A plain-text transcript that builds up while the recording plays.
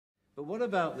But what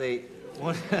about the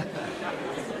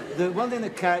one thing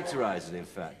that characterises, in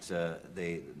fact,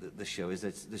 the show is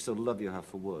this sort of love you have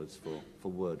for words, for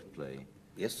wordplay.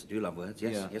 Yes, I do love words.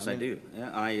 Yes, Yeah, yes, I I mean- do.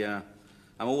 Yeah,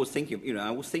 I'm always thinking. I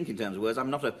always think in terms of words.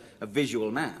 I'm not a visual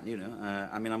man.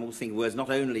 I mean, I'm always thinking words not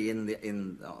only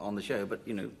on the show, but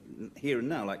here and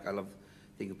now. Like I love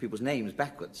thinking of people's names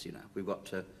backwards. We've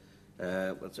got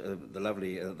the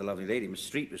lovely lady, Miss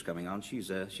Street, who's coming on. She's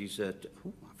I've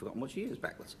forgotten what she is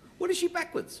backwards. What is she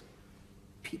backwards?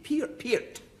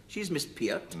 Peart. She's Miss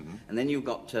Peart. Mm-hmm. And then you've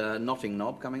got Notting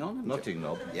Knob coming on. Notting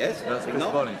Knob? Yes. That's Notting Chris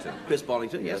Knob. Bollington. Chris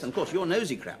Bollington, yes. And of course, you're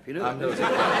Nosy Crap, you know. I'm Nosy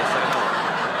Crap, yes, I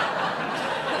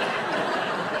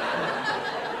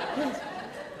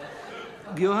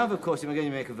know. You have, of course, again,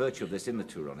 you make a virtue of this in the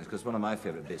two Ronnies, because one of my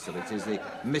favourite bits of it is the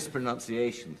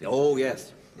mispronunciation thing. Oh,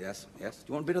 yes. Yes, yes. Do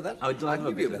you want a bit of that? I would like I can a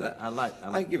give you a bit bit of of that.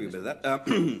 that. I can give you a bit of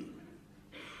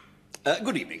that.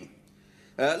 Good evening.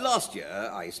 Last year,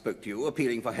 I spoke to you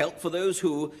appealing for help for those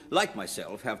who, like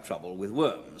myself, have trouble with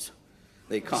worms.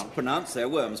 They can't pronounce their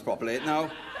worms properly.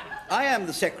 Now, I am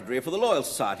the secretary for the Loyal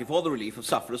Society for the Relief of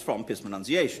Sufferers from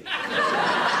Mispronunciation.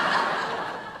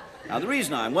 Now, the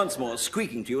reason I'm once more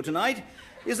squeaking to you tonight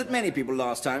is that many people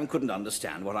last time couldn't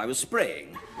understand what I was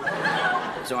spraying.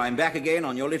 So I'm back again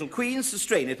on your little queens to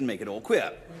strain it and make it all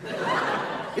queer.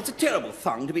 It's a terrible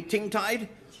thing to be ting-tied.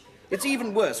 It's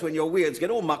even worse when your weirds get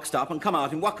all muxed up and come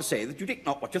out in Wackasay that you dick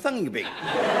not what you're thinking be.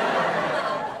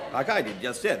 Like I did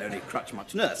just then, only crutch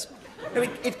much nurse. No,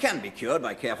 it can be cured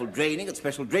by careful draining at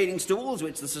special draining stools,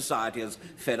 which the Society has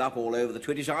fed up all over the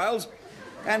Twittish Isles.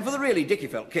 And for the really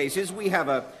dicky-felt cases, we have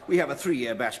a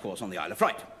 3-year bash course on the Isle of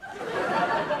Fright.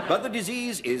 But the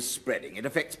disease is spreading. It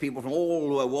affects people from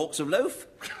all walks of life,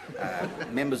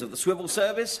 members of the Swivel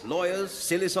Service, lawyers,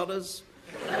 silly sodders,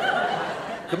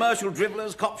 commercial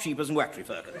dribblers, cop sheepers and wactory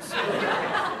firkers,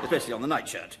 especially on the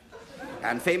nightshirt.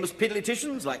 And famous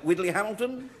piddlyticians like Widley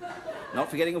Hamilton,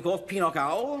 not forgetting, of course, Peanock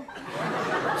Owl,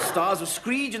 stars of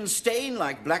Screech and Stain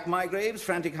like Black Mygraves,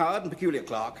 Frantic Howard and Peculiar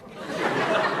Clark,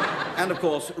 and, of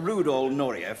course, rude old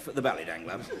Norieff, the ballet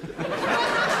dangler.